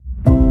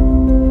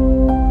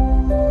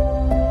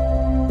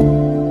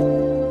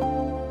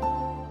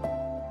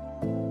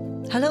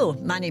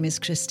My name is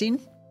Christine.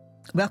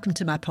 Welcome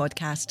to my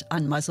podcast,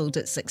 Unmuzzled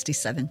at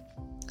 67.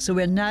 So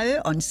we're now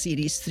on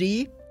series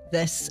 3.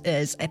 This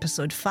is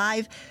episode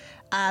 5,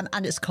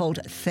 and it's called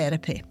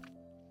Therapy.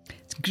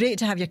 It's great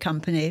to have your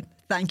company.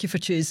 Thank you for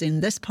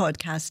choosing this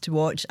podcast to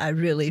watch. I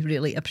really,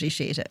 really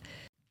appreciate it.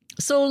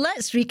 So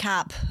let's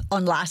recap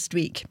on last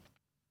week.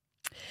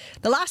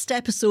 The last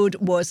episode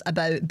was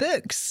about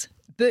books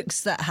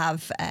that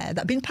have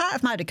been part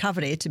of my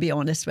recovery, to be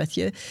honest with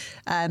you.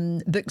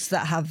 Books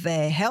that have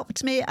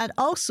helped me, and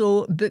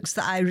also books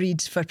that I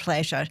read for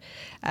pleasure.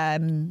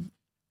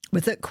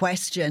 Without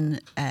question,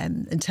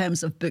 in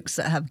terms of books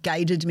that have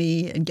guided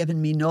me and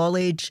given me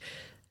knowledge,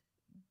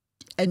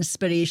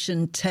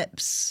 inspiration,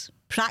 tips,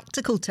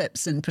 practical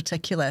tips in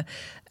particular,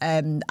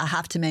 I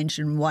have to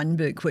mention one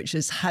book, which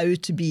is How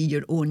to Be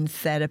Your Own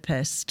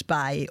Therapist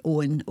by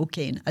Owen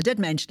O'Kane. I did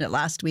mention it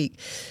last week,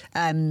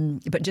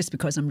 but just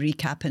because I'm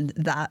recapping,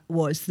 that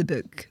was the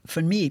book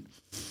for me.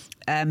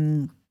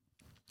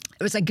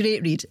 It was a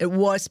great read. It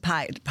was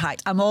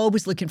packed. I'm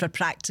always looking for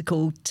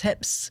practical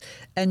tips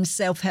in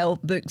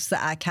self-help books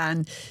that I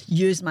can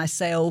use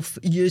myself,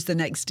 use the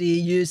next day,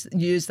 use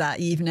that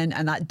evening,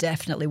 and that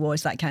definitely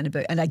was that kind of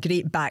book, and a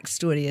great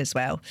backstory as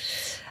well.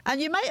 And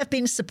you might have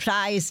been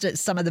surprised at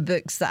some of the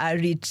books that I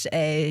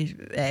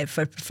read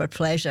for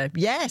pleasure.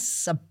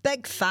 Yes, a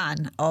big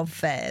fan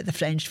of the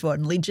French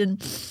Foreign Legion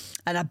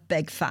and a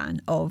big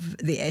fan of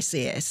the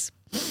SAS.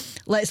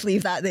 Let's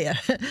leave that there.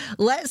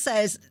 Let's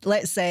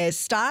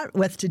start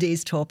with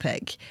today's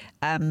topic,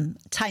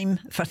 time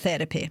for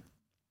therapy.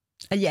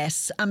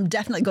 Yes, I'm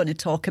definitely going to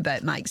talk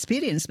about my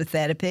experience with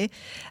therapy.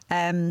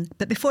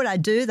 But before I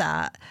do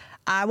that,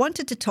 I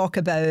wanted to talk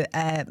about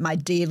my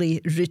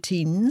daily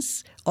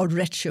routines or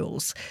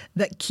rituals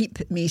that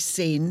keep me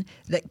sane,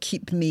 that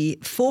keep me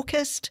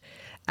focused,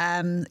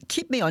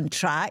 keep me on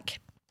track,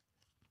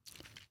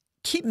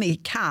 keep me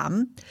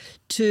calm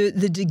to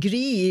the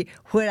degree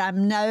where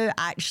I'm now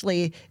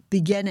actually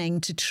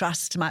beginning to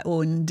trust my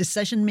own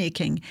decision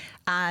making,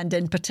 and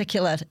in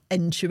particular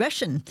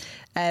intuition,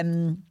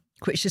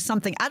 which is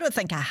something I don't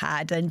think I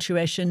had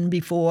intuition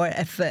before.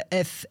 If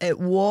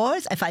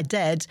I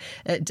did,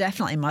 it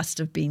definitely must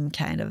have been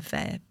kind of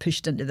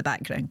pushed into the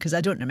background because I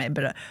don't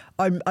remember it,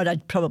 or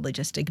I'd probably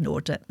just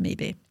ignored it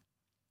maybe.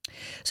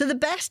 So the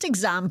best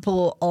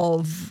example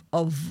of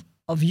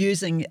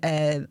using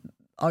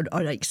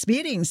or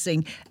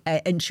experiencing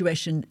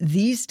intuition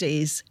these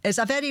days is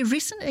a very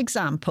recent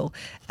example,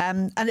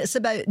 and it's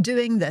about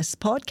doing this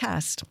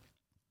podcast.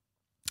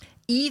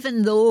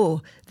 Even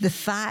though the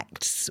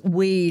facts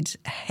weighed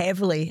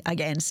heavily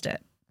against it.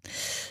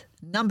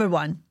 Number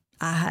one,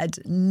 I had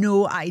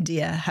no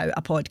idea how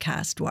a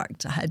podcast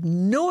worked. I had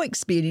no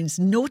experience,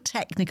 no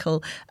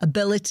technical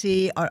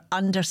ability or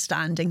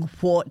understanding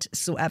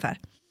whatsoever.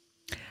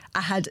 I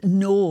had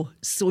no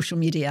social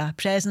media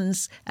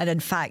presence, and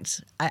in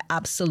fact, I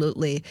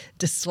absolutely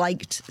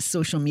disliked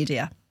social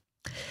media.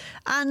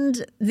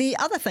 And the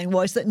other thing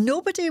was that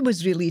nobody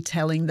was really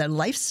telling their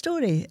life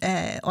story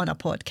on a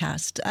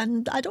podcast.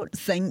 And I don't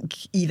think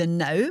even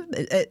now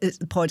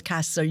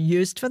podcasts are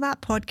used for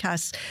that.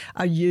 Podcasts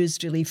are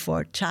used really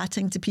for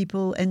chatting to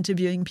people,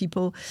 interviewing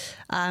people.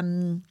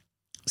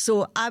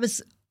 So I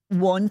was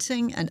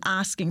wanting and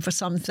asking for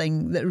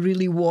something that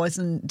really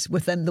wasn't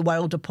within the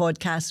world of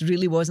podcasts,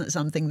 really wasn't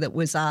something that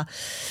was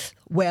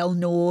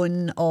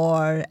well-known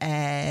or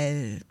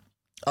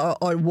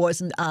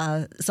wasn't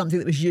something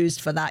that was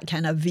used for that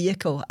kind of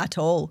vehicle at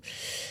all.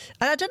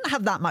 And I didn't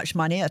have that much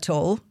money at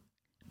all,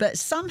 but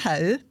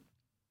somehow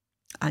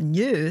I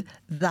knew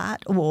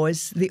that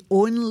was the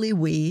only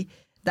way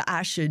that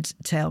I should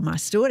tell my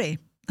story.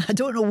 I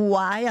don't know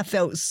why I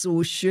felt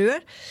so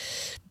sure,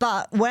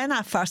 but when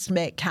I first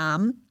met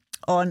Cam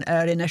on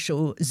our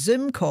initial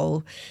Zoom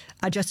call,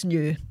 I just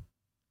knew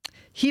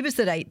he was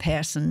the right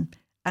person,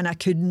 and I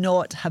could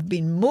not have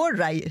been more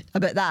right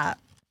about that.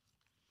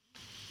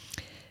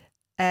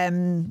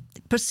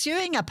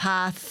 Pursuing a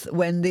path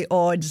when the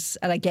odds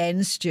are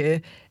against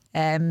you,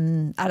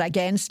 are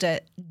against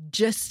it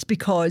just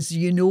because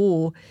you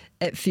know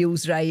it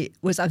feels right,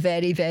 was a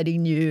very, very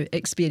new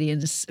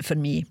experience for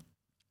me.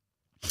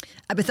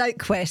 And without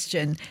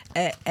question,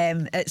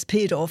 it's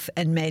paid off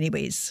in many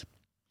ways.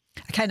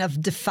 I kind of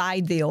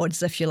defied the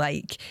odds, if you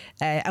like,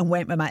 and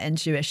went with my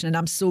intuition. And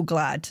I'm so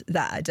glad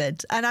that I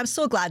did. And I'm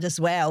so glad as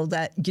well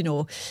that,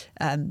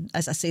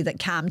 as I say, that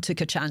Cam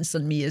took a chance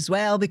on me as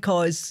well,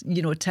 because,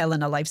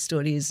 telling a life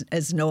story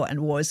is not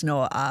and was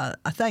not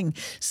a thing.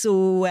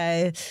 So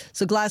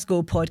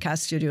Glasgow Podcast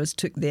Studios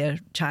took their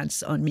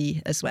chance on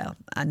me as well.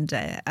 And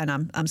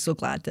I'm so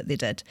glad that they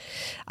did.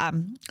 I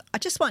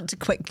just want to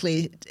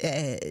quickly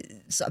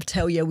sort of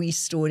tell you a wee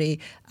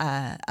story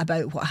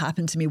about what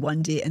happened to me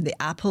one day in the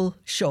Apple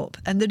shop.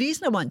 And the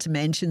reason I want to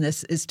mention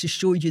this is to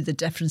show you the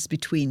difference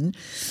between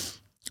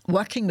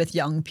working with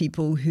young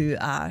people who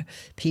are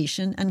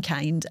patient and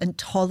kind and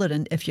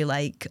tolerant, if you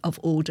like, of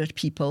older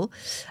people,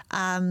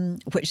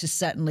 which is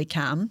certainly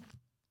Cam.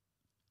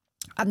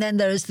 And then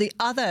there is the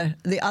other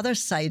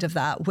side of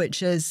that,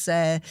 which is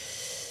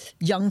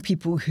young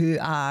people who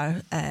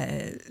are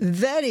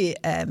very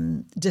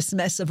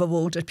dismissive of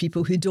older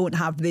people who don't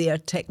have their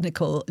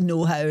technical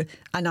know-how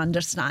and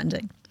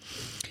understanding.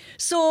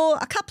 So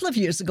a couple of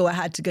years ago, I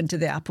had to go into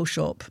the Apple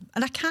shop,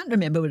 and I can't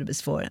remember what it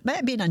was for. It might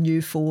have been a new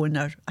phone,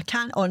 or I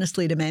can't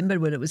honestly remember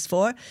what it was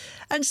for.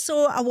 And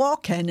so I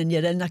walk in, and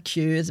you're in a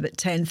queue. There's about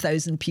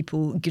 10,000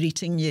 people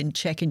greeting you and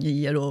checking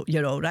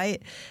you're all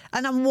right.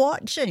 And I'm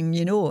watching,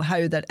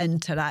 how they're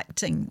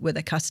interacting with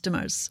the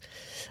customers.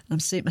 And I'm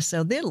saying to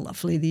myself, they're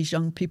lovely, these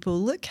young people.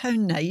 Look how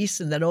nice,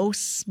 and they're all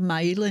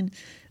smiling.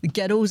 The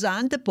girls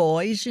and the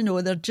boys,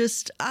 they're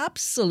just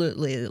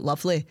absolutely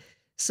lovely.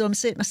 So I'm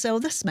saying to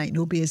myself, this might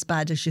not be as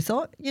bad as you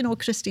thought,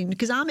 Christine,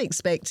 because I'm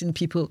expecting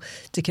people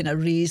to kind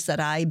of raise their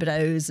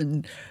eyebrows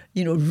and,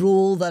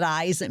 roll their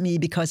eyes at me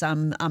because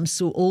I'm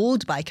so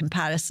old by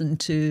comparison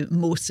to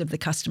most of the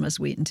customers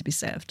waiting to be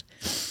served.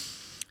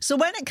 So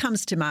when it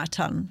comes to my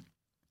turn,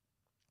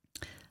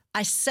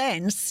 I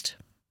sensed,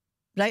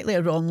 rightly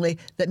or wrongly,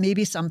 that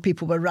maybe some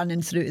people were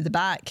running through to the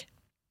back.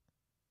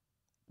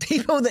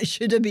 People that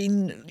should have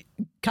been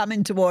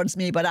coming towards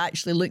me were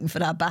actually looking for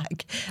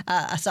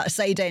a sort of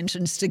side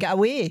entrance to get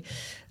away.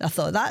 I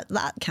thought,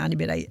 that can't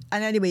be right.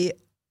 And anyway,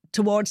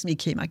 towards me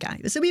came a guy.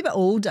 He was a wee bit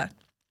older.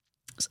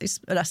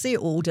 When I say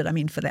older, I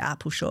mean for the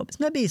Apple shop.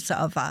 It's maybe sort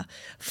of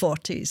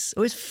 40s. It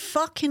was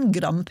fucking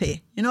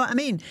grumpy. You know what I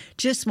mean?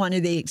 Just one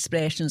of the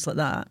expressions like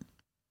that.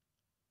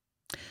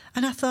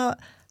 And I thought,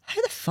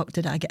 how the fuck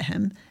did I get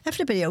him?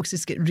 Everybody else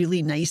has got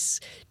really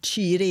nice,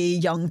 cheery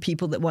young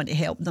people that want to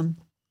help them.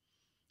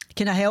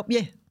 Can I help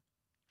you?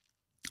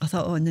 I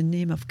thought, in the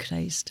name of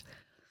Christ.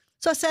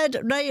 So I said,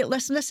 right,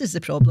 listen, this is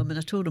the problem. And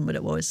I told him what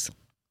it was.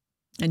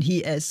 And he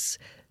is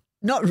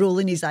not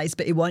rolling his eyes,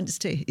 but he wants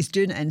to. He's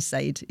doing it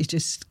inside. He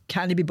just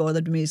can't be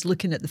bothered with me. He's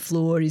looking at the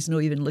floor. He's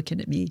not even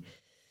looking at me.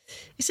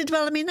 He said,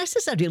 well, this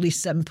is a really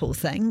simple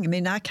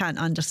thing. I can't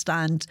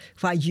understand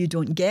why you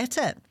don't get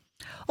it.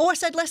 Oh, I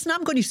said, listen,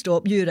 I'm going to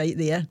stop you right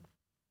there.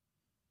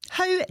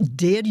 How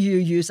dare you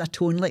use a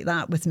tone like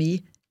that with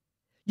me?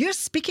 You're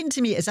speaking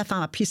to me as if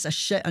I'm a piece of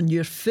shit on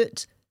your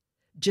foot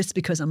just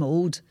because I'm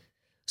old.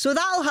 So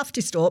that'll have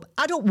to stop.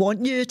 I don't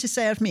want you to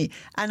serve me.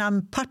 And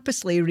I'm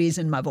purposely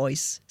raising my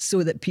voice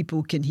so that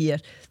people can hear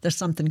there's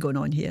something going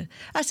on here.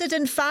 I said,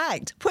 in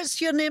fact,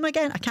 what's your name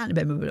again? I can't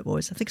remember what it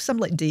was. I think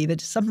something like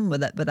David, something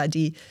with a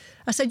D.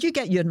 I said, you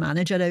get your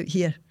manager out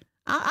here.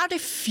 I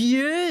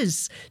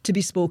refuse to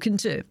be spoken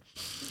to.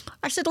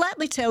 I said, let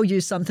me tell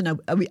you something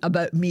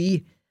about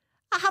me.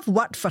 I have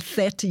worked for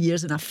 30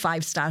 years in a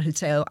 5-star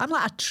hotel. I'm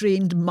like a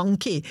trained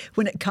monkey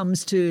when it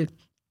comes to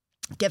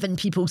giving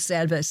people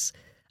service.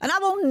 And I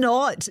will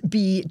not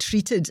be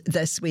treated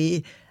this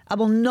way. I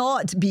will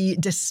not be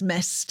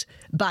dismissed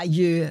by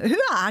you. Who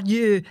are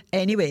you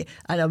anyway?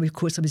 And of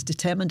course, I was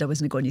determined I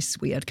wasn't going to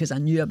swear because I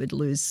knew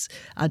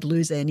I'd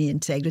lose any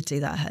integrity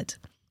that I had.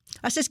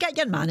 I says, get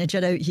your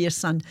manager out here,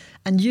 son,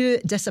 and you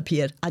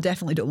disappear. I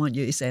definitely don't want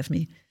you to serve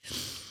me.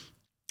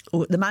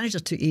 Oh, the manager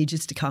took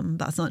ages to come,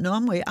 but I thought, no,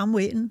 I'm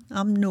waiting.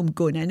 I'm not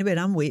going anywhere.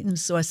 I'm waiting.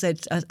 So I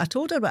said, I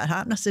told her what had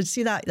happened. I said,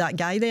 see that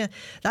guy there?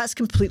 That's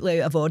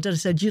completely out of order. I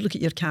said, you look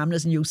at your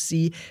cameras and you'll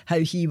see how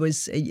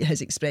his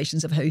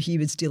expressions of how he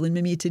was dealing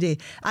with me today.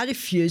 I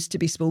refused to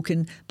be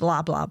spoken,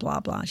 blah, blah,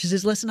 blah, blah. She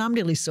says, listen, I'm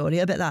really sorry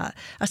about that.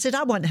 I said,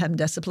 I want him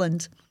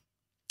disciplined.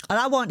 And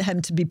I want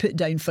him to be put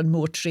down for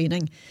more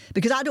training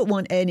because I don't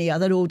want any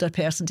other older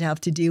person to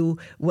have to deal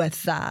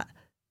with that.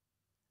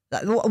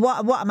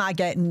 What am I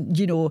getting,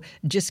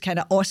 just kind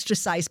of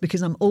ostracised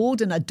because I'm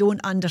old and I don't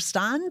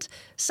understand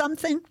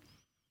something?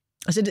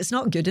 I said, it's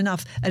not good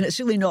enough. And it's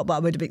really not what I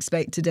would have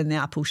expected in the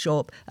Apple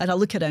shop. And I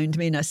look around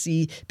me and I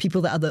see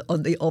people that are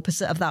on the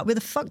opposite of that. Where the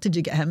fuck did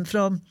you get him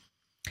from?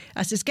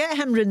 I says, get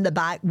him round the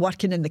back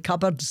working in the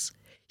cupboards.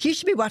 He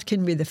should be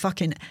working with the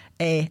fucking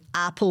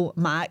Apple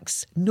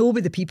Macs, no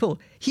with the people.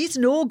 He's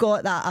no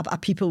got that a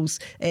people's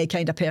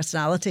kind of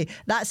personality.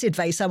 That's the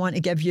advice I want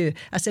to give you.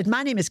 I said,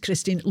 my name is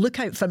Christine.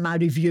 Look out for my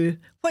review.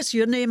 What's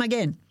your name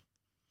again?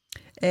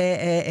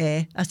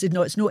 I said,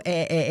 no, it's no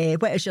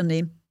What is your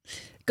name?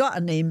 Got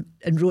her name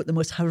and wrote the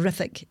most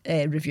horrific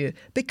review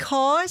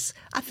because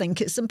I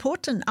think it's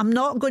important. I'm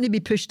not going to be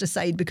pushed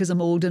aside because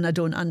I'm old and I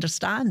don't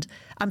understand.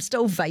 I'm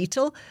still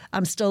vital.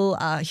 I'm still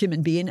a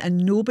human being and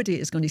nobody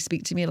is going to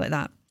speak to me like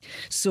that.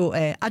 So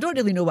I don't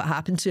really know what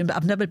happened to him, but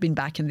I've never been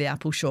back in the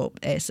Apple shop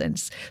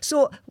since.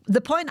 So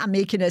the point I'm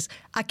making is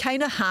I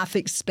kind of half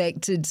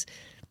expected...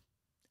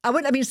 I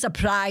wouldn't have been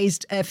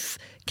surprised if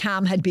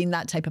Cam had been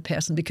that type of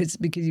person because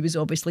he was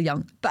obviously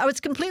young. But I was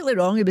completely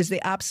wrong. He was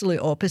the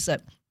absolute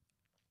opposite.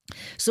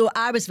 So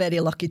I was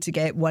very lucky to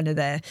get one of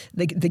the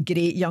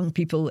great young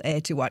people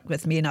to work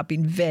with me, and I've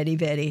been very,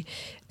 very,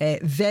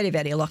 very,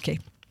 very lucky.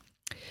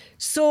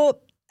 So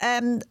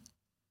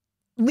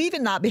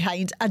leaving that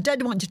behind, I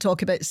did want to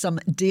talk about some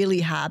daily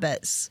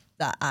habits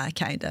that I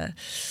kind of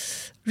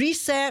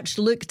researched,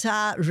 looked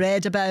at,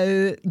 read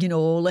about,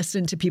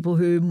 listening to people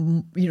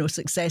who,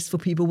 successful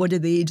people, what do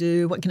they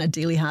do? What kind of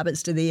daily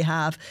habits do they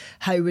have?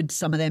 How would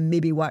some of them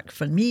maybe work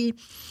for me?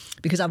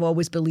 Because I've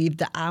always believed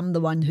that I'm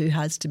the one who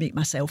has to make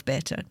myself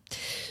better.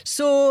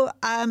 So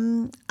I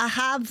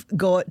have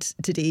got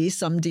today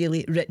some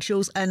daily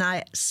rituals, and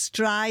I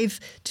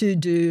strive to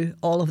do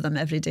all of them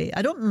every day.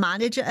 I don't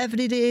manage it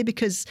every day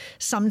because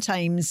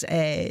sometimes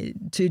 2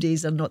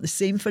 days are not the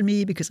same for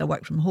me because I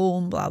work from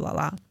home, blah, blah,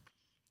 blah.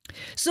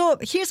 So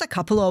here's a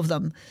couple of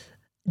them.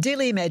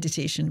 Daily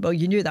meditation. Well,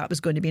 you knew that was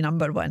going to be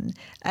number one.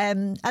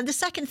 And the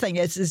second thing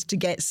is to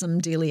get some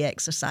daily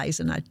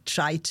exercise. And I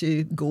try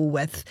to go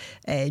with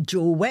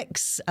Joe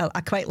Wicks. I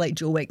quite like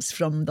Joe Wicks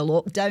from the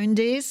lockdown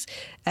days.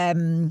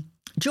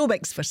 Joe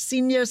Wicks for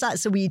seniors,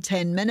 that's a wee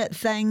 10-minute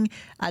thing.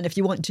 And if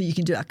you want to, you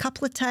can do it a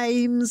couple of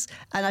times.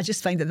 And I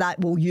just find that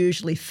will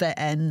usually fit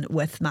in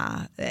with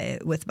my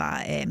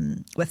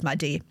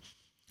day.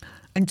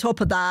 On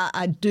top of that,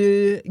 I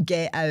do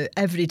get out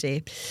every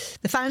day.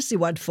 The fancy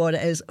word for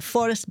it is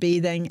forest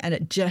bathing, and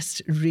it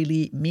just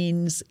really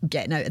means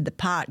getting out in the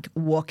park,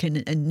 walking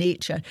in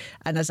nature.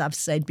 And as I've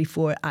said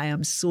before, I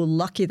am so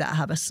lucky that I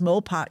have a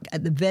small park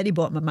at the very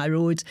bottom of my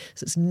road,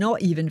 so it's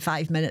not even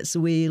 5 minutes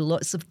away,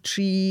 lots of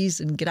trees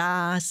and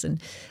grass. And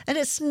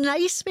it's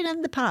nice being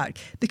in the park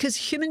because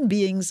human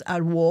beings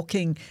are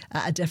walking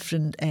at a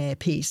different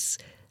pace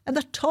and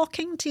they're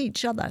talking to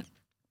each other.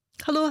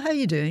 Hello, how are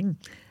you doing?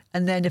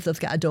 And then if they've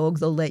got a dog,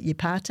 they'll let you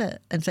pat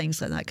it and things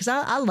like that. Because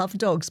I love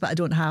dogs, but I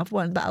don't have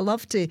one. But I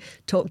love to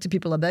talk to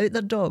people about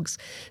their dogs.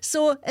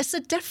 So it's a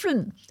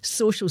different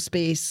social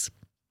space.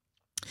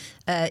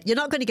 You're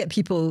not going to get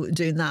people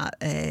doing that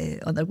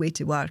on their way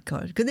to work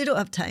because they don't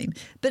have time.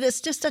 But it's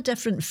just a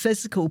different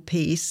physical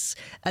pace,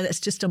 and it's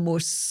just a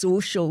more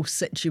social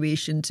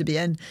situation to be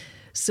in.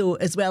 So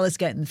as well as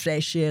getting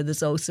fresh air,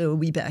 there's also a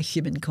wee bit of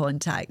human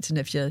contact, and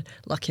if you're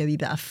lucky, a wee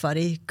bit of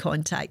furry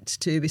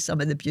contact too with some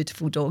of the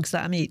beautiful dogs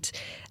that I meet.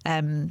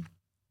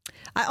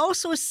 I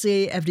also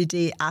say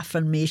everyday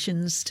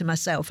affirmations to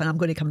myself, and I'm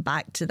going to come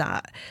back to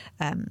that.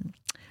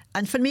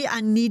 And for me,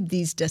 I need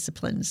these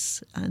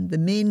disciplines. And the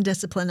main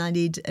discipline I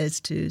need is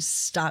to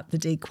start the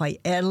day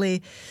quite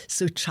early.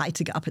 So try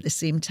to get up at the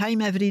same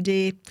time every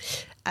day.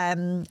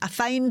 I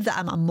find that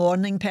I'm a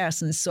morning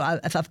person. So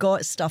if I've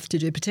got stuff to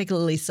do,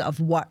 particularly sort of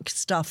work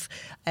stuff,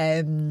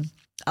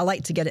 I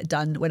like to get it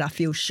done when I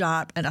feel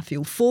sharp and I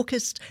feel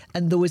focused.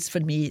 And those, for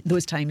me,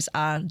 those times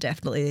are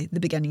definitely the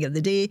beginning of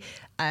the day.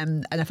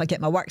 And if I get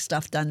my work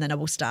stuff done, then I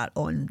will start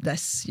on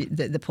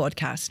the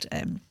podcast.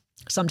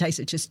 Sometimes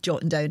it's just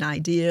jotting down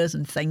ideas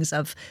and things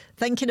I'm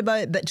thinking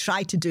about, but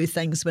try to do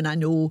things when I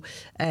know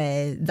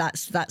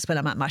that's when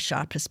I'm at my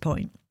sharpest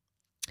point.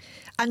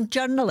 And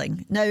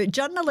journaling. Now,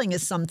 journaling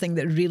is something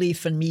that really,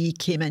 for me,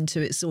 came into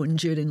its own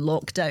during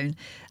lockdown.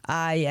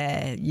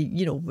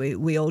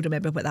 We all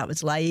remember what that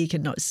was like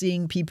and not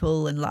seeing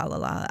people and la, la,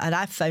 la. And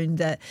I found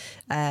that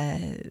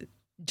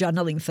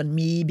journaling for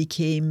me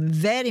became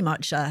very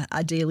much a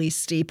daily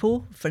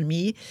staple for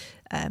me.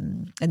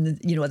 And,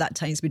 at that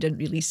times we didn't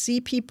really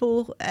see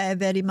people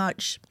very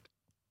much.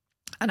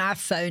 And I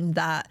found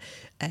that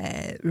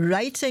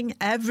writing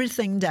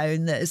everything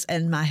down that is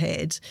in my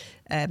head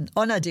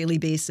on a daily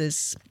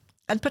basis,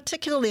 and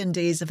particularly on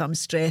days if I'm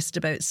stressed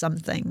about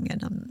something,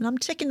 and I'm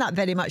taking that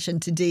very much in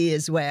today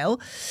as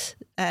well,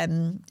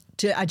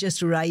 I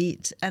just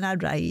write and I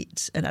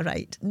write and I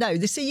write. Now,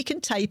 they say you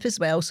can type as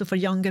well. So for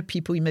younger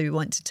people, you maybe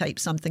want to type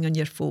something on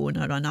your phone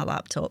or on a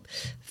laptop.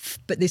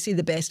 But they say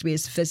the best way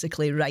is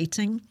physically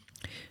writing.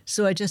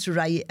 So I just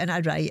write and I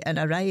write and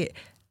I write.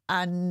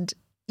 And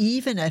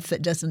even if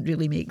it doesn't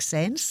really make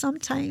sense,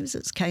 sometimes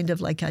it's kind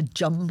of like a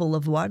jumble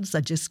of words.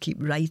 I just keep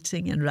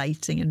writing and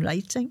writing and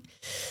writing.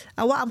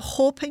 And what I'm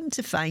hoping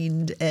to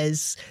find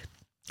is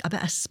a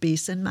bit of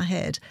space in my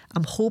head.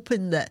 I'm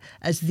hoping that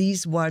as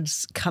these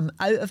words come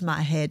out of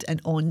my head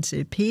and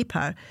onto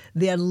paper,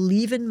 they're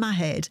leaving my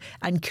head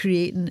and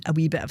creating a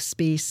wee bit of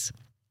space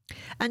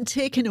and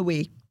taking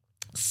away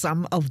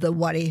some of the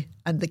worry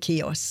and the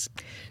chaos.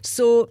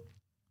 So,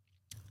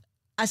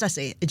 as I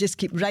say, I just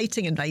keep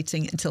writing and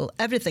writing until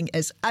everything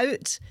is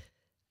out,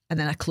 and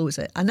then I close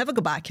it. I never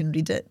go back and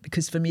read it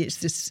because for me it's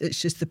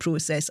just the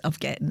process of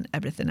getting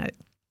everything out.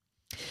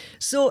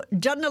 So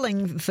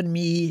journaling for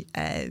me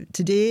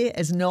today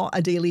is not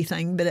a daily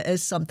thing, but it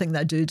is something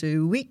that I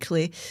do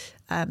weekly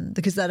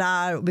because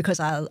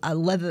I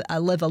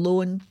live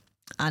alone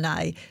and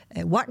I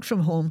work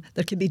from home.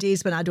 There can be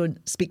days when I don't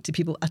speak to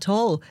people at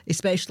all,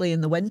 especially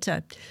in the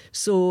winter.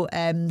 So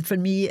for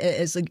me,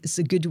 it's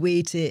a good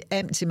way to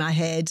empty my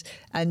head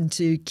and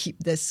to keep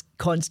this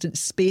constant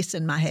space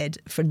in my head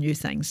for new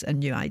things and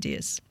new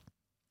ideas.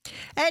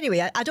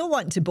 Anyway, I don't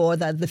want to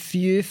bother the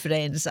few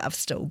friends that I've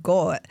still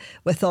got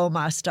with all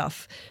my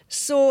stuff.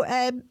 So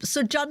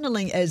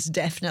journaling is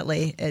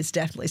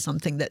definitely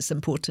something that's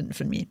important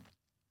for me.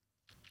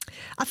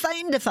 I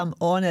find, if I'm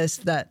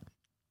honest, that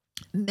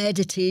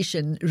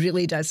meditation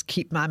really does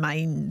keep my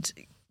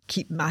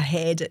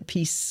head at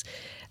peace.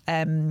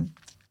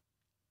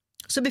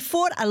 So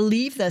before I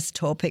leave this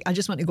topic, I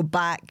just want to go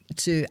back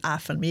to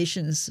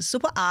affirmations. So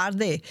what are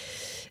they?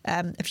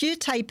 If you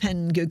type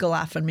in Google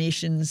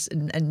affirmations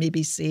and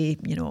maybe say,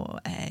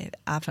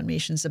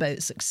 affirmations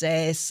about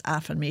success,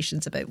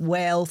 affirmations about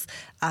wealth,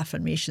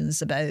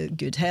 affirmations about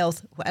good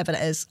health, whatever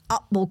it is,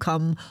 up will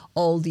come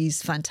all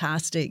these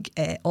fantastic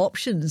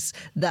options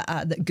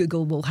that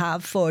Google will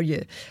have for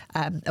you.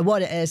 And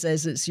what it is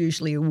it's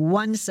usually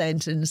one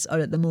sentence or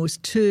at the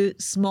most two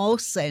small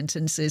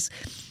sentences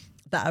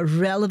that are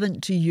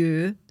relevant to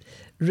you,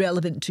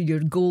 relevant to your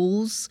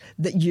goals,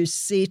 that you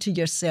say to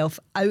yourself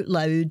out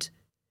loud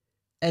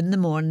in the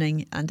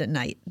morning and at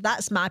night.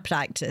 That's my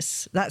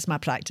practice. That's my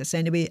practice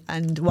anyway.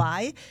 And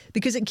why?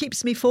 Because it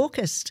keeps me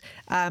focused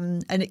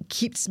and it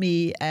keeps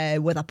me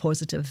with a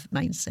positive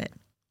mindset.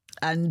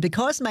 And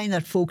because mine are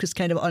focused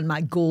kind of on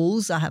my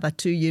goals, I have a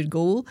 2-year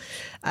goal,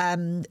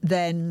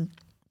 then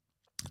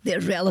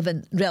they're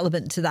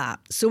relevant to that.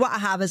 So what I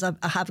have is I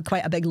have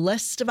quite a big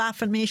list of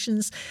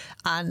affirmations,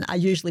 and I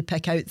usually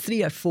pick out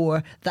 3 or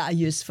 4 that I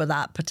use for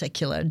that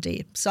particular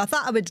day. So I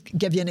thought I would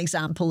give you an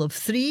example of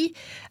 3.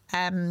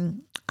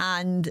 And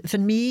for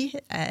me,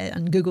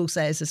 and Google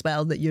says as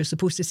well, that you're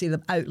supposed to say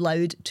them out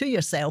loud to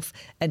yourself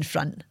in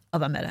front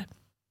of a mirror.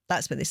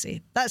 That's what they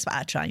say. That's what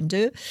I try and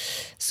do.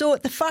 So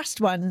the first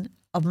one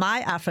of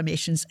my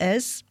affirmations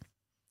is,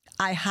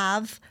 I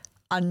have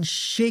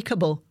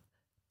unshakable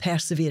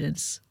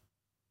perseverance.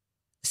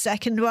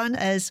 Second one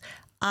is,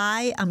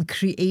 I am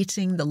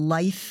creating the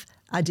life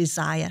I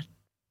desire.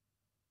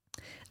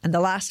 And the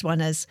last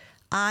one is,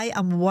 I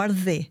am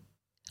worthy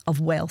of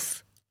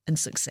wealth and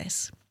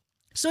success.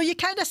 So you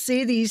kind of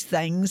say these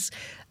things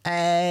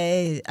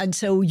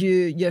until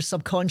your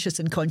subconscious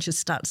and conscious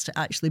starts to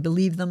actually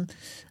believe them,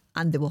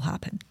 and they will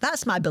happen.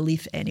 That's my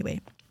belief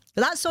anyway.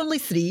 But that's only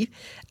 3.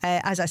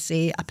 As I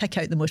say, I pick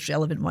out the most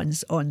relevant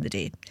ones on the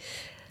day.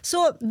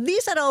 So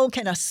these are all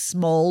kind of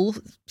small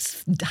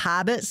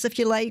habits, if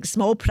you like,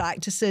 small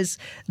practices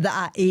that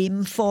I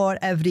aim for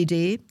every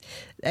day.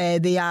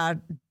 They are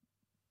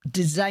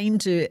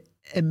designed to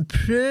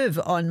improve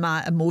on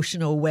my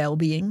emotional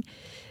well-being.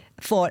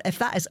 For if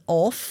that is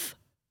off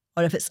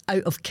or if it's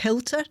out of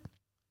kilter,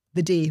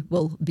 the day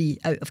will be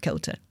out of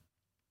kilter.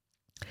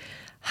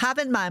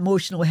 Having my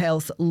emotional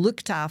health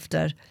looked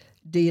after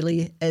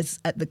daily is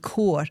at the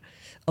core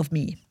of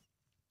me.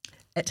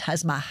 It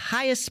has my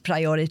highest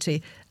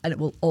priority, and it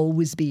will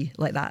always be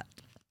like that.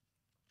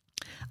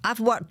 I've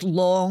worked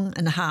long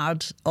and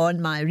hard on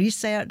my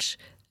research,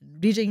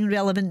 reading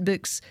relevant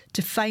books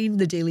to find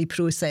the daily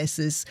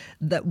processes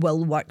that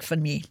will work for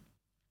me.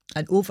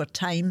 And over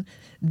time,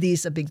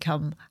 these have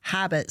become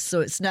habits.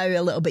 So it's now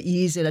a little bit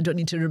easier. I don't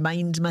need to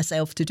remind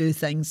myself to do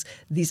things.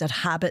 These are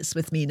habits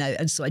with me now.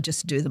 And so I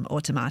just do them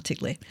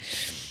automatically.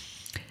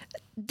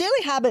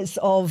 Daily habits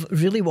of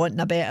really wanting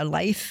a better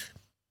life.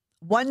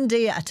 One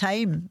day at a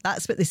time.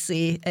 That's what they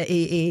say at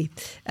AA.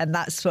 And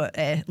that's what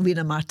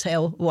Lena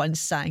Martell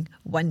once sang,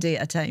 one day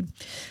at a time.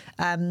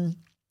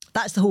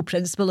 That's the whole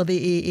principle of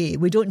AA.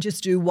 We don't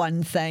just do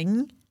one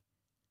thing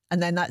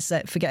and then that's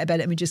it, forget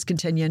about it, and we just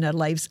continue in our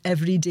lives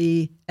every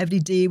day. Every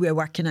day we're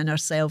working on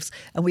ourselves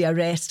and we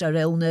arrest our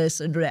illness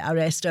and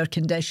arrest our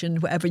condition,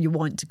 whatever you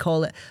want to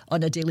call it,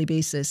 on a daily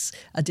basis.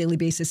 A daily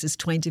basis is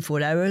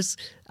 24 hours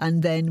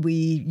and then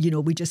we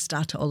just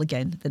start it all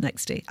again the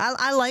next day.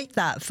 I like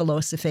that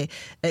philosophy.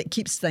 It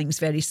keeps things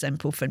very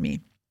simple for me.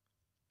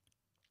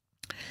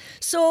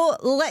 So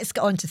let's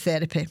get on to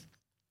therapy.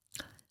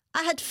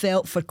 I had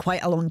felt for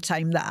quite a long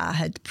time that I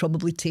had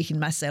probably taken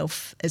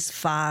myself as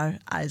far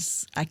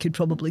as I could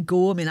probably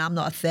go. I mean, I'm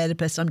not a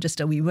therapist, I'm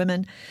just a wee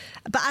woman.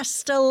 But I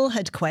still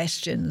had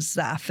questions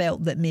that I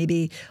felt that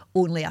maybe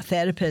only a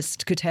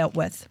therapist could help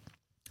with.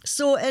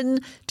 So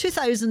in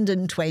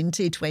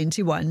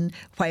 2020-21,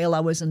 while I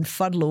was in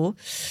furlough,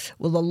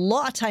 with a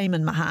lot of time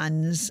in my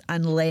hands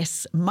and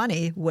less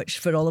money, which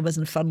for all of us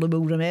in furlough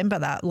will remember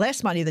that,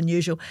 less money than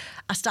usual,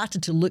 I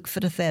started to look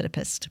for a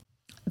therapist.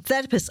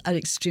 Therapists are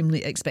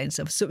extremely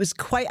expensive, so it was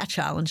quite a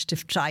challenge to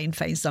try and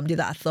find somebody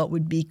that I thought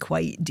would be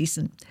quite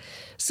decent.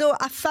 So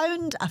I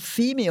found a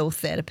female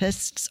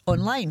therapist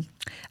online,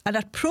 and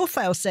her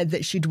profile said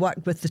that she'd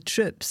worked with the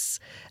troops,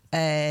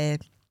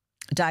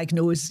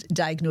 diagnosed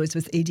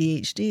with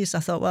ADHD. So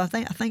I thought, well,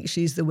 I think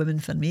she's the woman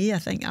for me. I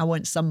think I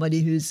want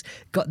somebody who's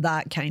got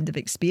that kind of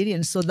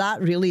experience. So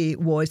that really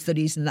was the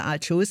reason that I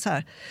chose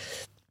her.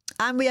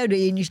 And we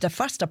arranged a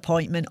first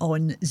appointment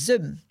on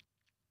Zoom.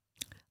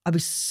 I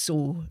was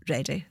so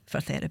ready for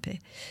therapy.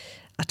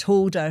 I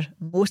told her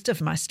most of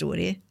my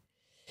story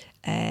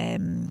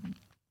and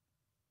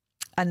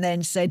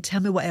then said,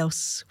 tell me what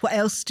else. What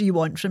else do you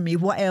want from me?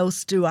 What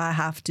else do I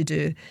have to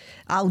do?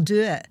 I'll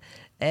do it.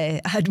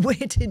 I had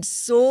waited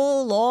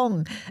so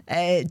long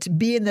to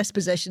be in this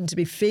position, to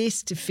be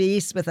face to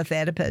face with a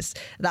therapist,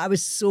 that I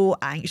was so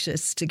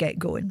anxious to get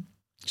going.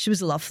 She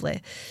was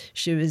lovely.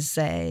 She was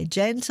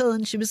gentle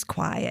and she was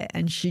quiet,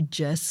 and she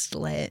just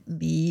let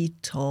me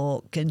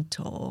talk and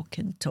talk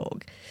and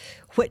talk,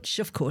 which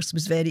of course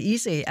was very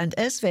easy and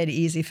is very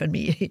easy for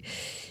me.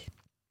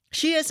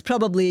 She is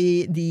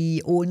probably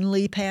the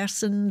only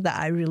person that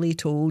I really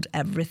told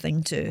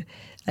everything to,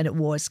 and it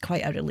was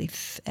quite a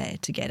relief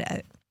to get it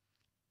out.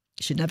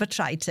 She never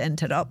tried to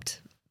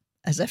interrupt,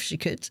 as if she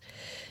could.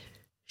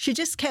 She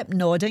just kept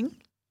nodding.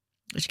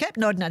 She kept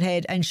nodding her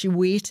head, and she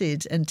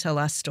waited until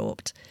I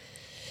stopped.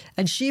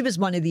 And she was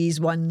one of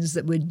these ones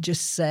that would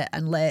just sit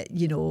and let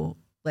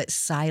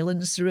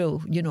silence rule,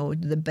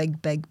 the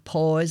big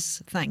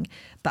pause thing.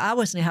 But I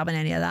wasn't having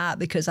any of that,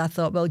 because I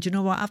thought, well, do you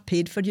know what? I've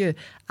paid for you.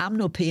 I'm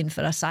not paying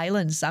for a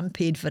silence. I'm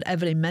paid for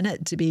every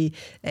minute to be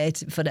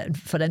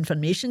for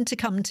information to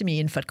come to me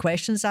and for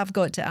questions I've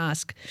got to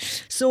ask.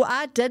 So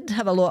I did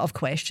have a lot of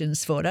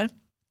questions for her.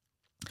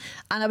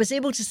 And I was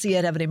able to see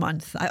her every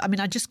month. I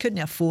mean, I just couldn't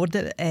afford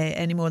it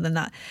any more than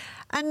that.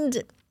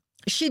 And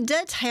she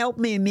did help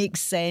me make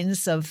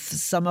sense of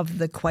some of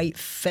the quite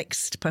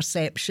fixed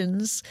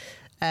perceptions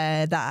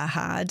that I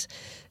had,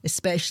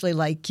 especially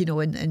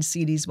in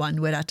series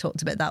 1, where I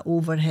talked about that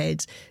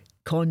overheard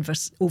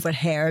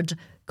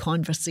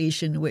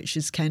conversation, which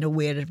is kind of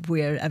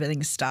where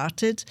everything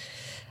started.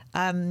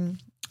 And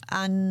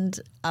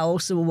I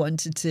also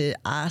wanted to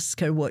ask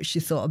her what she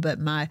thought about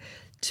my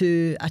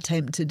 2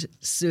 attempted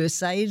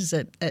suicides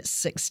at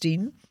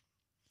 16.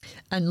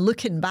 And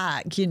looking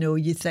back,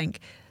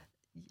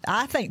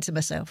 I think to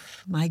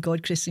myself, my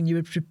God, Christine, you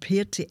were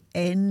prepared to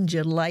end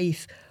your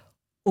life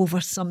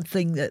over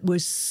something that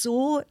was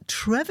so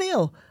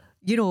trivial,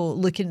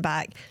 looking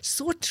back,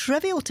 so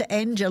trivial to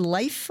end your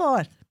life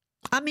for.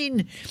 I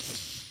mean,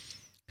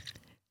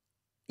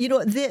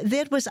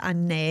 there was a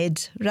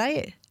Ned,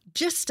 right,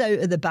 just out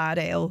of the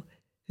barrel,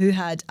 who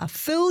had a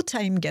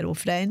full-time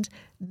girlfriend,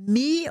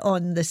 me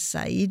on the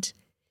side,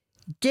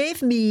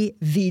 gave me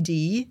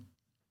VD.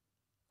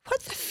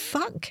 What the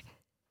fuck?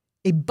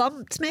 He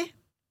bumped me.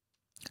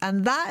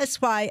 And that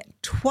is why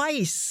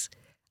twice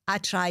I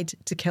tried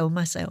to kill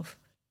myself.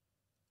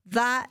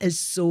 That is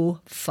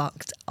so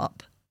fucked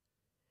up.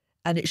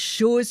 And it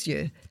shows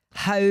you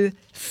how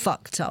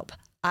fucked up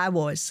I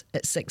was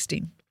at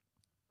 16.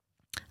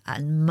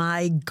 And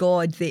my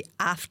God, the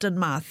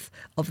aftermath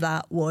of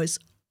that was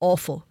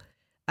awful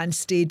and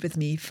stayed with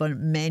me for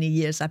many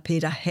years. I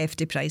paid a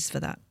hefty price for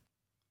that.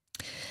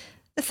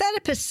 The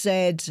therapist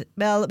said,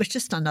 well, it was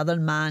just another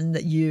man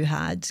that you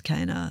had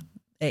kind of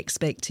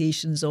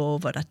expectations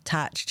of or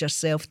attached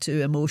yourself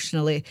to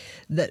emotionally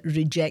that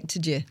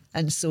rejected you.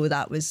 And so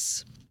that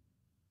was,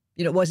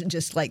 it wasn't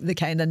just like the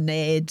kind of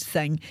Ned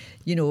thing,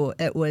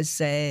 it was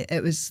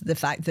the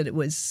fact that it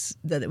was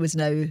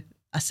now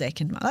a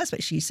second man. That's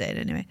what she said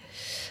anyway.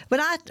 When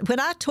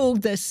I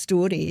told this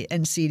story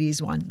in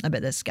series 1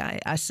 about this guy,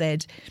 I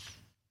said,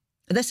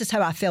 this is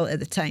how I felt at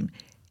the time.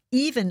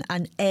 Even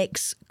an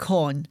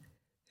ex-con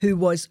who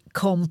was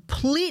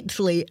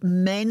completely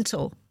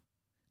mental.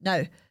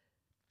 Now,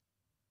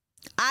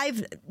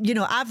 I've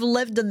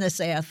lived on this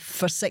earth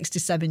for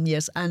 67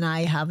 years and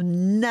I have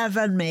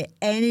never met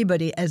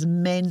anybody as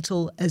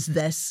mental as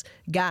this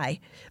guy.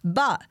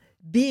 But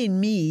being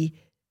me,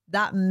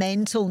 that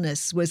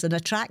mentalness was an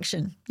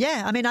attraction.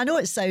 Yeah, I mean, I know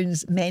it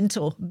sounds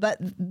mental, but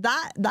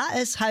that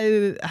is how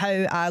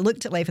I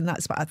looked at life, and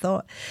that's what I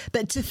thought.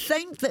 But to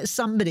think that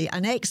somebody,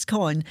 an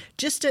ex-con,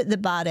 just at the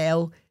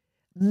barrel,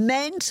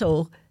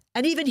 mental,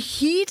 and even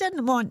he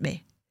didn't want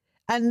me.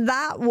 And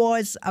that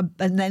was,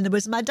 and then there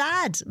was my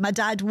dad. My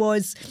dad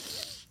was,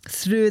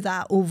 through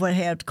that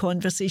overheard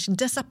conversation,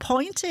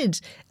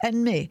 disappointed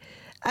in me.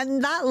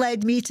 And that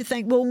led me to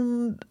think,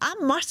 well, I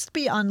must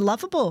be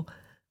unlovable.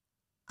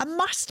 I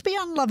must be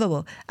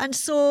unlovable. And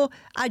so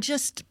I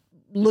just,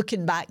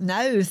 looking back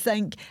now,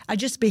 think I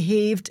just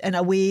behaved in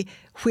a way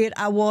where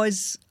I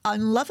was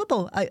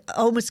unlovable. I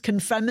almost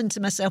confirming to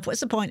myself,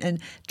 what's the point in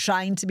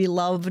trying to be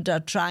loved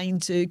or trying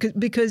to,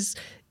 because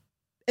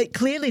it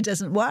clearly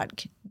doesn't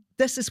work.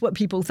 This is what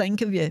people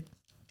think of you.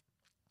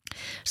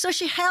 So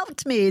she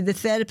helped me, the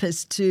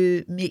therapist,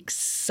 to make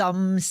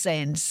some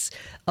sense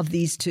of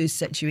these 2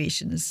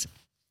 situations.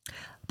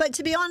 But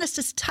to be honest,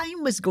 as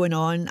time was going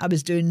on, I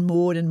was doing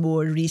more and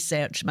more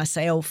research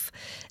myself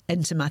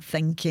into my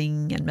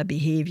thinking and my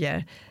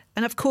behaviour.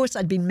 And of course,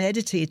 I'd been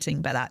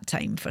meditating by that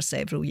time for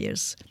several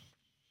years.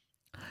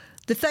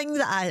 The thing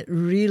that I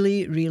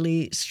really,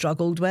 really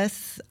struggled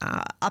with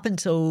up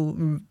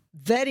until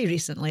very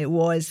recently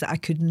was that I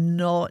could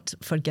not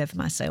forgive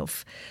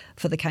myself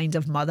for the kind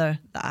of mother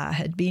that I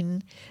had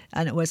been.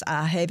 And it was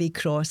a heavy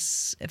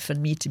cross for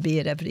me to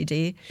bear every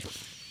day.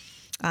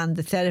 And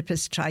the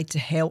therapist tried to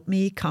help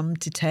me come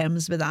to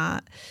terms with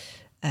that.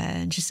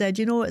 And she said,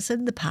 it's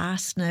in the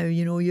past now.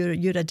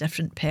 You're a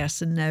different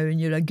person now and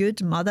you're a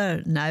good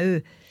mother now.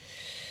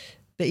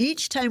 But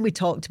each time we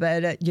talked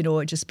about it,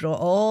 it just brought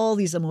all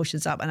these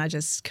emotions up and I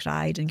just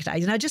cried and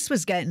cried. And I just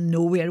was getting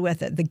nowhere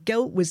with it. The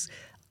guilt was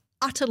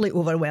utterly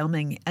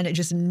overwhelming and it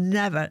just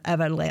never,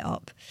 ever let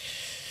up.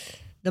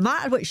 No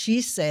matter what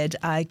she said,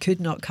 I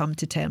could not come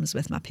to terms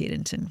with my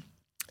parenting.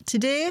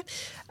 Today,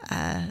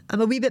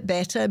 I'm a wee bit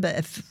better, but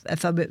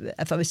if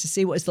I was to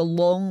say what is the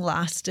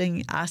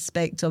long-lasting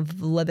aspect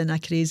of living a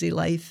crazy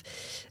life,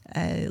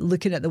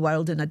 looking at the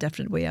world in a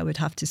different way, I would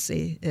have to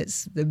say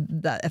it's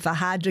that if I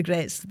had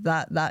regrets,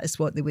 that is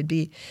what they would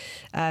be.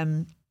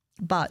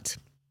 But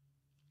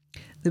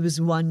there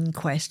was one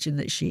question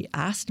that she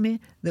asked me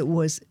that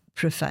was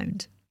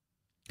profound.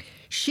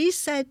 She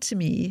said to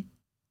me,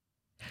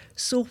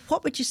 "So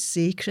what would you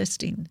say,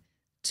 Christine,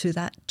 to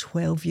that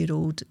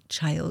 12-year-old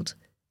child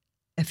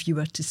if you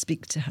were to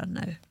speak to her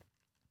now?"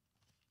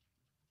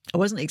 I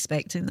wasn't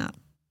expecting that.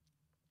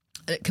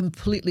 It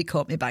completely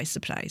caught me by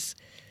surprise.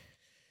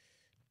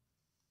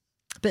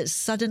 But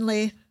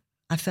suddenly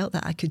I felt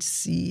that I could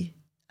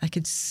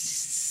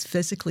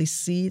physically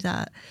see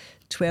that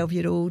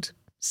 12-year-old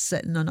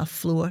sitting on a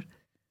floor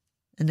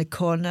in the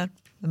corner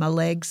with my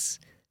legs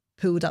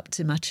pulled up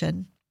to my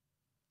chin,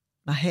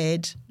 my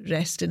head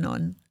resting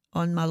on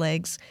my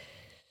legs.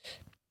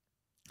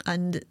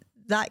 And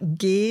that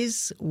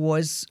gaze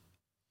was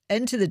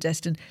into the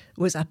distance,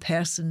 was a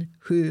person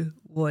who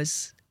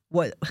was,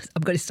 what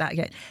I'm going to start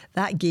again.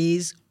 That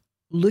gaze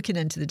looking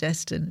into the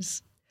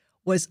distance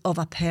was of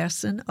a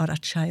person or a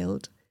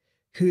child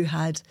who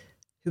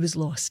was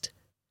lost,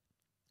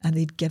 and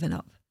they'd given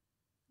up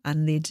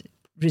and they'd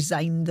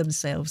resigned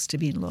themselves to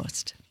being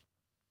lost.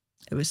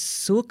 It was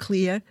so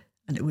clear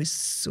and it was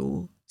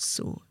so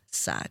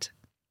sad.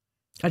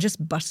 I just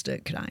burst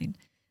out crying.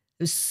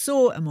 It was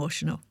so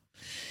emotional.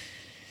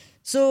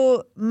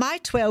 So my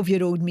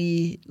 12-year-old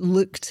me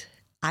looked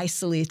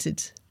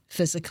isolated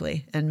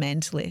physically and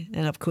mentally.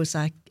 And of course,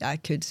 I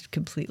could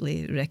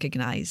completely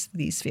recognise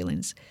these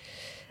feelings.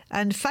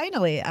 And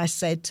finally, I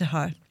said to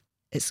her,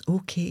 "It's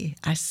okay.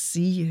 I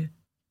see you.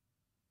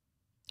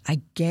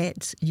 I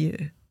get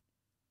you.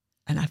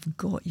 And I've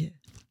got you."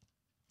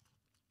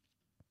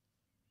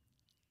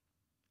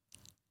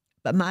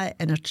 But my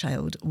inner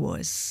child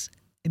was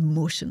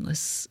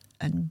emotionless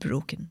and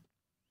broken.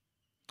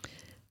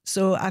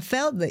 So I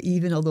felt that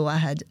even although I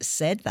had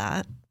said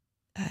that,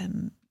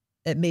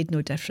 it made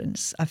no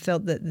difference. I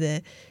felt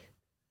that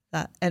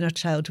that inner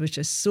child was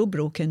just so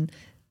broken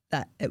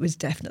that it was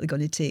definitely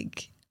going to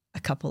take a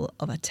couple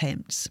of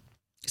attempts.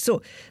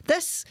 So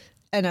this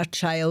inner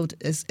child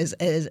is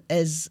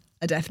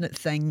a definite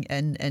thing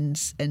in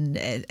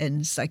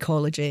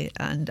psychology,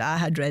 and I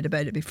had read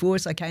about it before,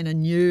 so I kind of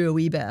knew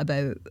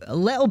a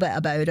little bit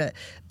about it.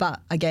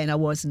 But again, I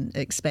wasn't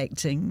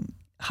expecting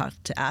her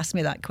to ask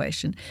me that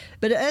question.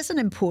 But it is an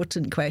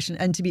important question,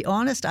 and to be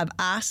honest, I've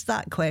asked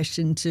that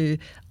question to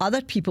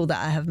other people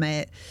that I have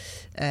met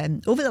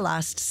over the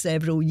last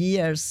several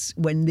years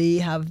when they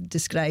have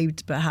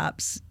described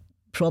perhaps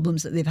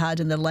problems that they've had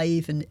in their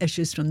life and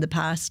issues from the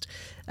past,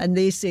 and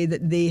they say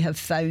that they have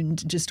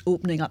found just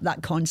opening up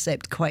that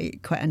concept quite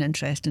an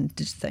interesting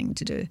thing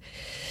to do.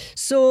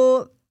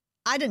 So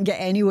I didn't get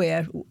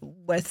anywhere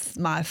with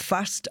my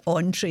first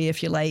entree,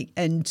 if you like,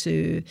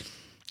 into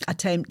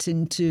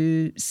attempting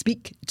to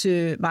speak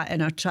to my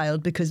inner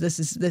child, because this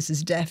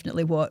is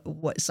definitely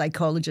what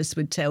psychologists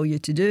would tell you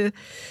to do.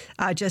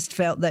 I just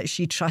felt that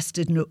she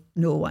trusted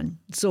no one.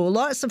 So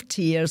lots of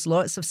tears,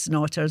 lots of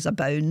snotters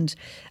abound,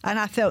 and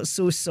I felt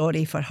so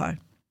sorry for her.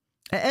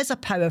 It is a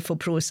powerful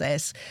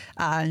process,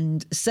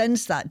 and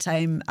since that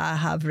time I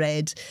have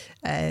read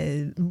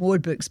more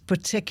books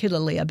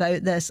particularly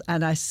about this,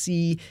 and I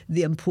see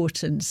the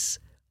importance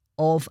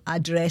of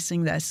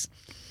addressing this.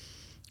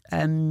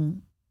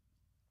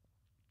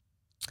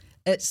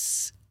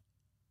 It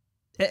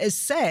is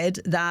said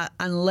that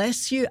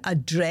unless you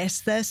address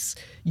this,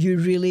 you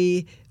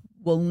really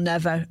will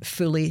never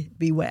fully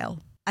be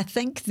well. I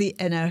think the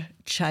inner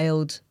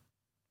child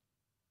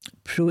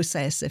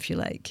process, if you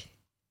like,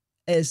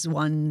 is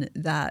one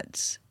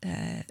that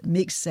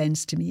makes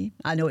sense to me.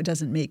 I know it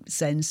doesn't make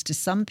sense to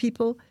some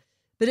people,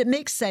 but it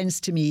makes sense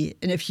to me.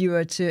 And if you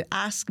were to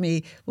ask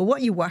me, well,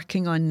 what are you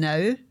working on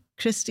now,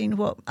 Christine?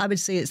 What I would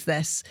say it's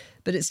this,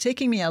 but it's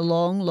taking me a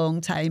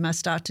long time. I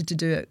started to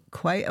do it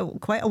quite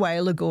a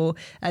while ago,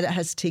 and it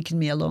has taken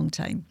me a long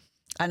time.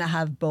 And I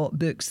have bought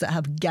books that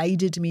have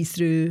guided me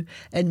through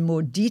in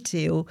more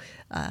detail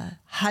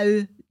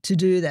how to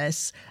do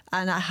this,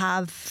 and I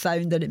have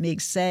found that it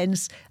makes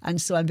sense,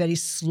 and so I'm very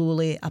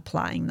slowly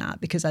applying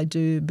that, because I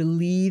do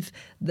believe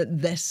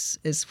that this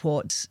is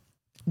what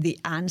the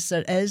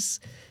answer is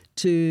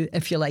to,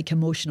 if you like,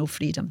 emotional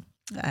freedom.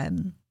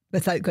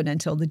 Without going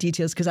into all the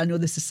details, because I know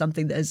this is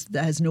something that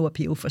has no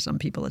appeal for some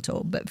people at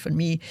all. But for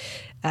me,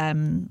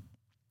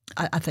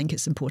 I think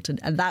it's important.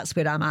 And that's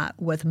where I'm at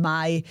with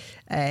my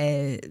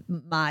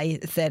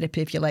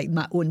therapy, if you like,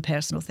 my own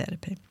personal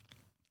therapy.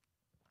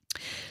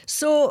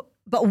 So,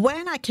 but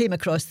when I came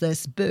across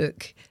this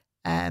book,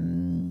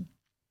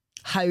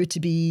 How to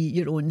Be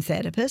Your Own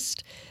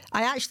Therapist,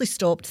 I actually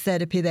stopped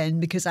therapy then,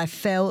 because I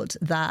felt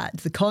that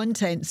the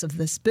contents of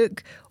this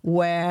book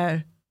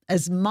were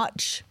as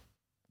much,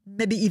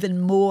 maybe even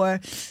more,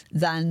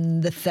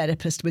 than the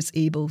therapist was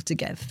able to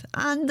give.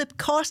 And the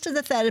cost of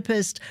the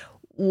therapist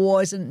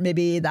wasn't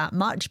maybe that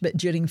much, but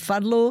during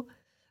furlough,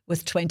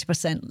 with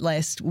 20%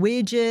 less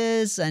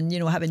wages and,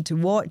 having to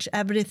watch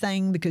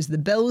everything because the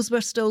bills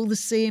were still the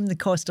same, the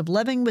cost of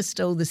living was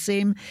still the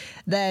same,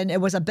 then it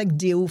was a big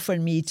deal for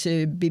me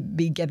to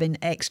be given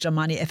extra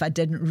money if I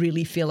didn't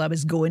really feel I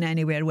was going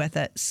anywhere with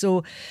it.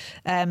 So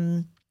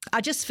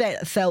I just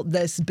felt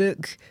this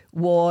book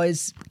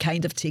was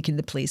kind of taking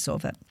the place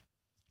of it.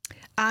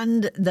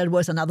 And there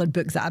was another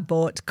book that I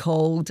bought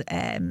called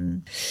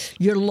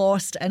Your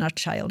Lost Inner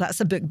Child. That's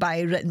a book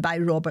written by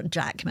Robert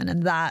Jackman,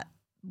 and that,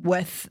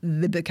 with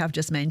the book I've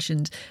just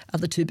mentioned, are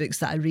the two books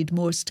that I read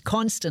most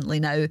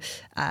constantly now,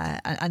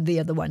 and they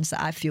are the ones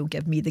that I feel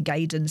give me the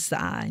guidance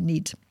that I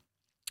need.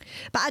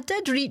 But I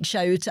did reach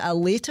out at a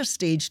later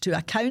stage to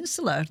a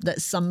counsellor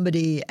that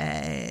somebody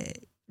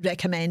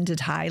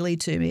recommended highly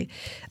to me.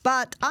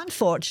 But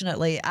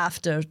unfortunately,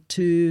 after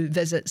 2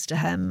 visits to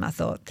him, I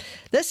thought,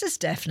 this is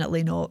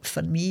definitely not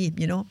for me,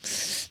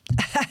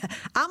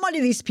 I'm one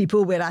of these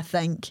people where I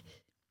think,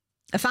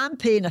 if I'm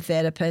paying a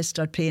therapist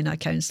or paying a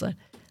counsellor,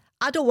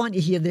 I don't want to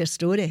hear their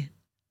story.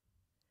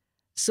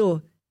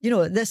 So,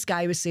 this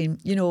guy was saying,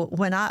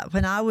 when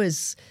I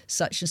was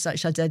such and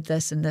such, I did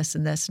this and this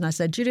and this. And I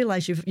said, do you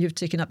realise you've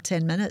taken up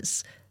 10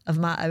 minutes of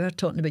my hour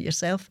talking about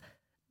yourself?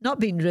 Not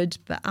being rude,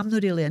 but I'm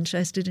not really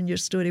interested in your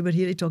story. We're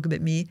here to talk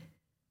about me.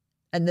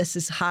 And this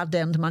is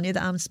hard-earned money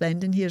that I'm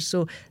spending here.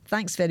 So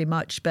thanks very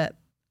much, but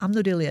I'm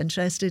not really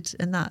interested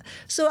in that.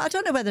 So I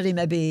don't know whether he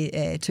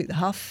maybe took the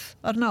huff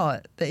or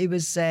not, but he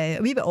was a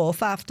wee bit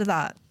off after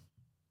that.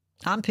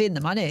 I'm paying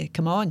the money,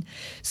 come on.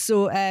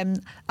 So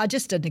I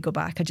just didn't go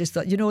back. I just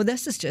thought,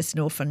 this is just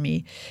no for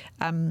me.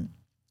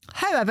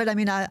 However,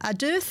 I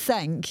do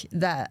think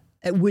that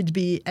it would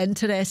be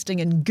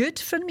interesting and good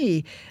for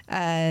me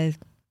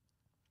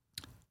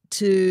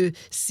to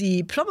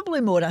see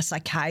probably more a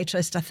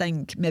psychiatrist. I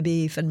think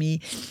maybe for me,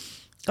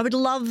 I would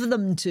love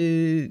them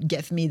to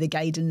give me the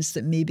guidance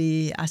that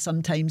maybe I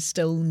sometimes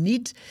still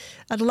need.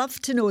 I'd love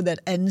to know their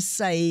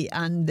insight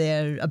and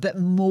their a bit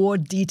more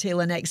detail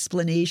and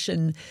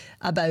explanation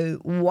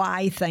about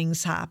why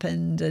things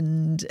happened.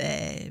 And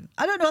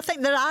I don't know, I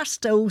think there are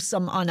still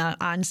some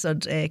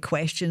unanswered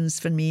questions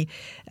for me.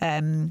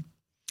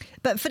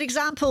 But for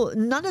example,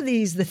 none of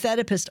these, the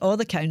therapist or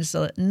the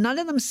counsellor, none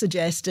of them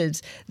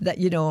suggested that,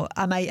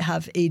 I might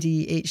have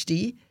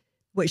ADHD,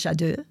 which I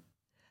do.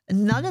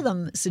 None of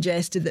them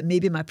suggested that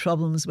maybe my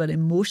problems were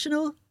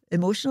emotional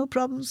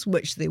problems,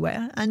 which they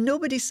were. And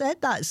nobody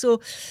said that. So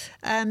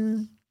I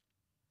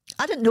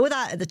didn't know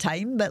that at the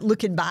time. But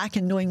looking back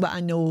and knowing what I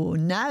know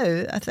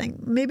now, I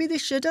think maybe they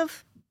should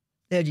have.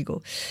 There you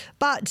go.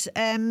 But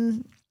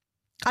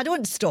I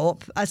don't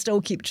stop. I still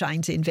keep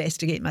trying to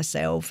investigate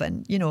myself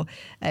and,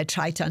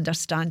 try to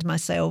understand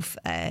myself,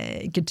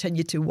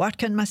 continue to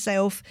work on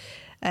myself.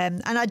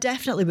 And I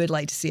definitely would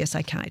like to see a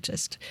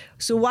psychiatrist.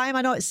 So why am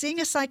I not seeing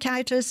a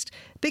psychiatrist?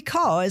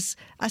 Because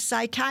a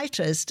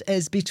psychiatrist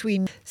is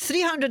between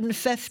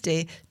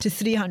 £350 to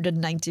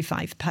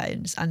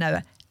 £395 an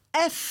hour,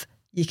 if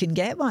you can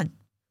get one.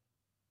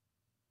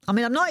 I'm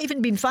not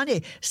even being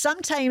funny.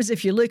 Sometimes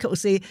if you look, it'll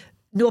say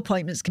no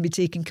appointments can be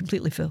taken,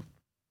 completely full.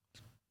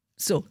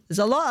 So there's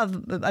a lot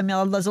of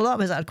us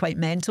that are quite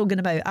mental going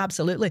about,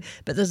 absolutely.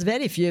 But there's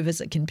very few of us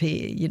that can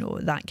pay,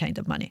 that kind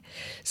of money.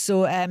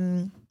 So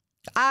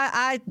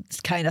I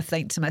kind of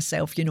think to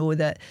myself,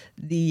 that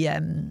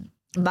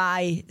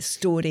my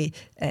story,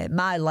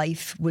 my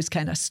life was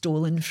kind of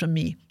stolen from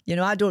me.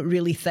 I don't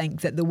really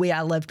think that the way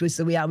I lived was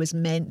the way I was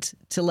meant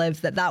to live,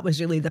 that was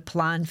really the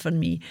plan for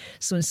me.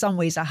 So in some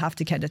ways I have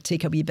to kind of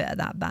take a wee bit of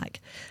that back.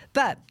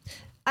 But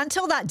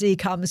until that day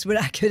comes where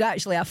I could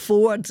actually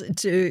afford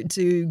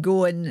to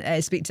go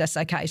and speak to a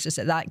psychiatrist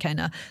at that kind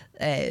of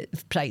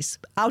price,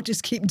 I'll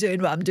just keep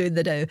doing what I'm doing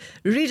now,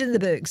 reading the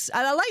books.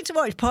 And I like to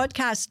watch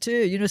podcasts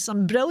too,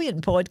 some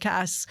brilliant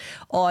podcasts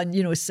on,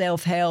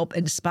 self-help,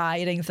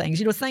 inspiring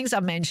things, things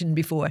I've mentioned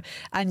before,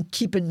 and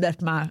keeping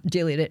with my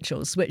daily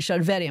rituals, which are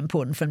very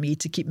important for me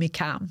to keep me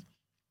calm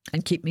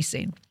and keep me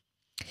sane.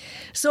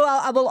 So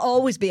I will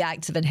always be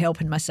active in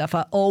helping myself.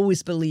 I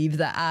always believe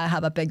that I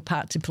have a big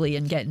part to play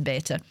in getting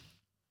better.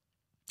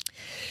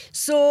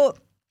 So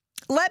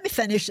let me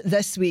finish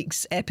this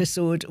week's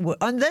episode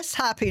on this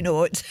happy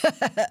note.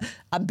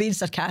 I'm being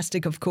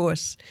sarcastic, of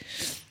course.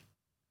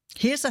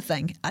 Here's a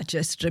thing I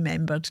just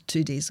remembered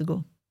 2 days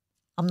ago.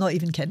 I'm not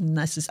even kidding.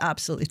 This is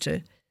absolutely true.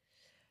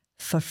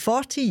 For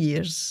 40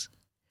 years,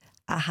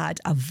 I had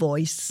a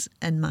voice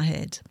in my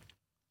head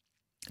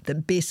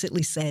that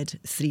basically said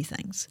 3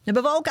 things. Now,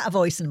 we've all got a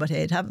voice in our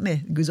head, haven't we?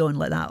 It goes on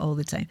like that all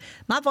the time.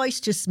 My voice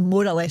just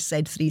more or less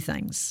said 3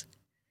 things.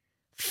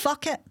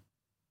 Fuck it.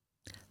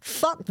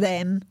 Fuck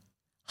them,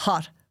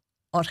 her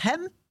or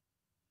him,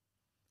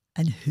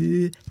 and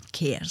who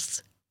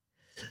cares?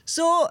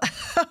 So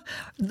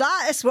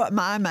that is what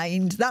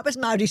that was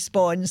my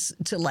response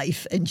to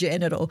life in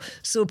general.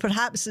 So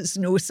perhaps it's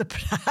no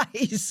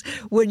surprise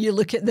when you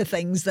look at the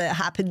things that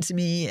happened to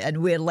me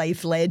and where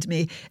life led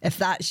me, if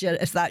that's your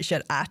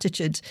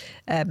attitude.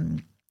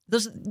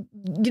 There's,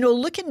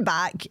 looking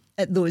back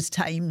at those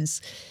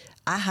times,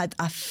 I had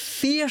a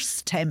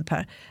fierce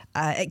temper.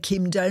 It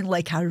came down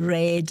like a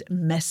red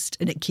mist,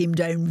 and it came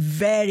down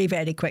very,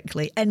 very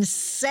quickly. In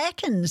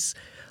seconds,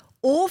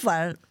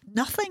 over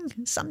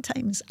nothing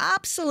sometimes.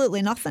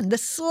 Absolutely nothing. The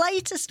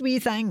slightest wee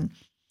thing.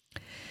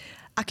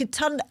 I could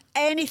turn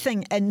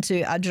anything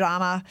into a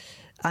drama,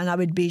 and I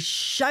would be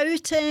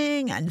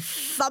shouting and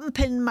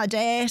thumping my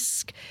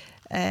desk.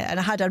 And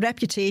I had a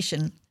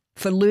reputation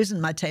for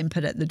losing my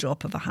temper at the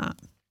drop of a hat.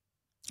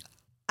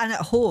 And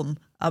at home,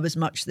 I was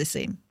much the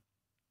same.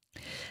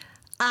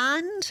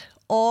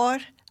 Or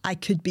I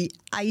could be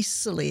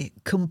icily,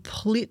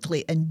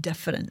 completely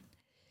indifferent.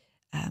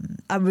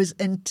 I was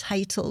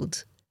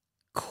entitled,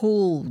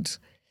 cold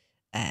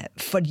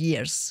for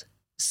years.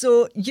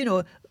 So,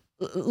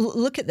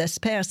 look at this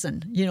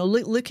person,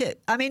 look at,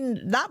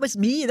 that was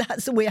me.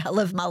 That's the way I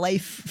live my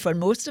life for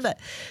most of it.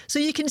 So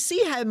you can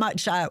see how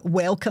much I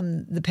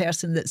welcome the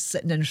person that's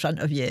sitting in front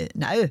of you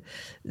now,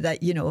 that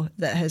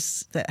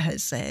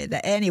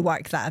any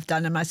work that I've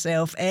done in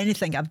myself,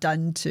 anything I've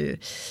done to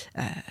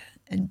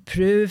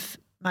improve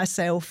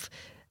myself,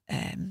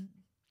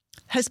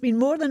 has been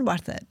more than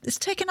worth it. It's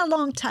taken a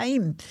long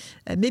time.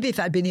 Maybe if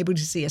I'd been able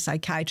to see a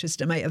psychiatrist,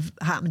 it might have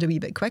happened a wee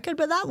bit quicker,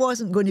 but that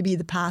wasn't going to be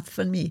the path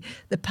for me.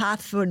 The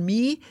path for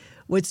me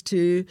was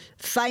to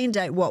find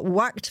out what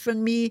worked for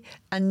me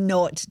and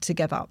not to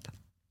give up.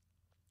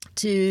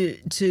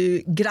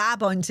 To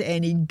grab onto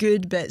any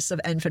good bits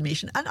of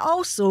information. And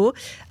also,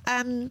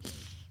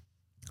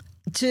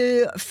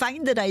 to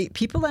find the right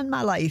people in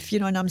my life,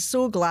 and I'm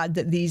so glad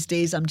that these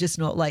days I'm just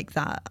not like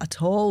that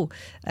at all.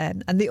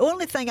 And the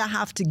only thing I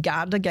have to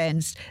guard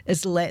against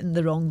is letting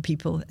the wrong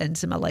people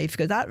into my life,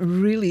 because that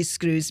really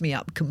screws me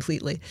up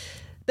completely.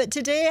 But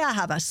today I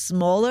have a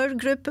smaller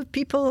group of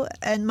people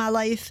in my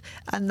life,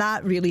 and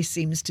that really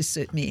seems to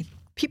suit me.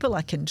 People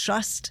I can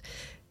trust,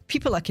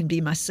 people I can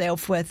be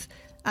myself with,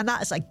 and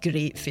that is a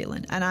great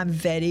feeling. And I'm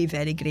very,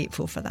 very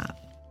grateful for that.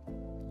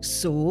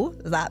 So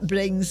that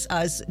brings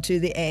us to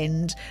the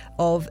end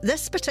of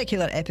this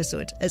particular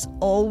episode. As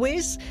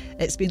always,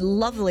 it's been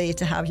lovely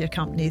to have your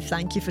company.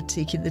 Thank you for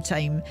taking the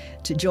time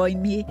to join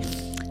me,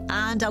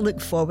 and I look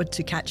forward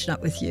to catching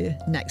up with you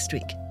next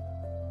week.